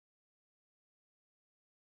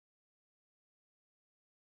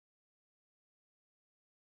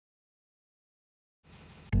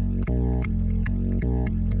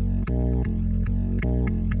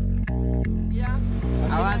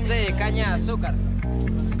caña de azúcar.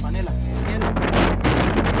 Panela.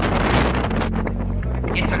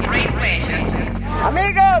 It's a great pleasure.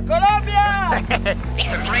 Amigo, Colombia!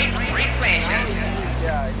 It's a great pleasure.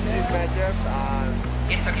 Yeah, it's matchup.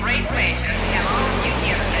 It's a great pleasure to have all of you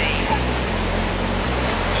here today.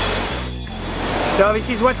 So this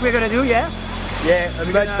is what we're gonna do, yeah? Yeah, a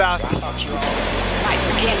mud bath. Might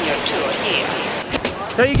begin your tour here.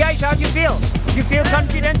 So you guys, how do you feel? Do you feel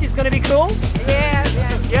confident it's gonna be cool? Yeah.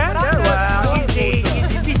 Yeah? No, well, easy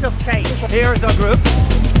piece of cake. Here's our group.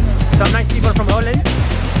 Some nice people from Holland.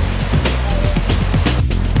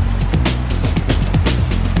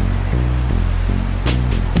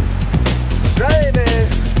 Right, man.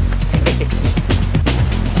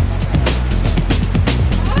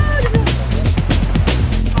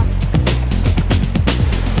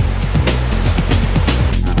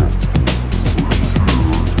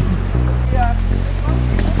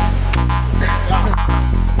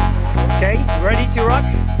 Okay, ready to rock?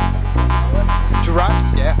 To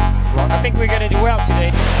raft? Yeah. I think we're gonna do well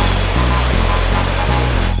today.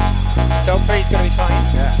 So hopefully it's gonna be fine.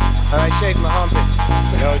 Yeah. And I shave my armpits.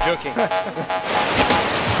 No, joking.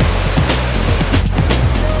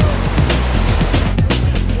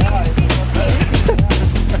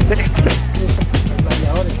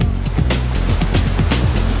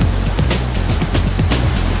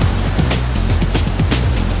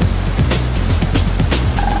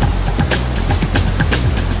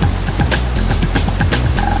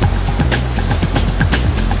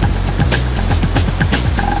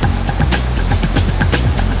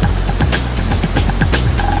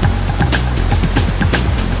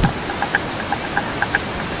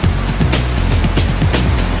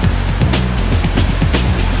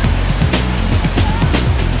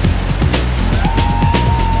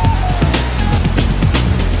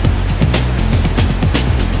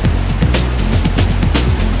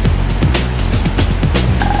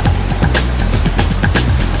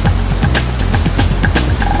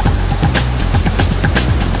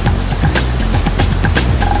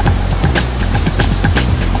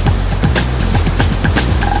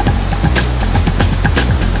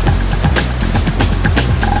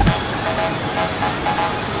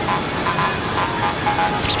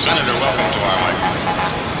 Senator, welcome to our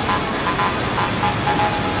microphones.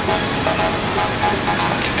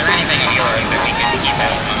 Is there anything of yours that we could keep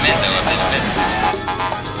as a memento of this visit?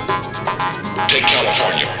 Take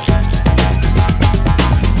California.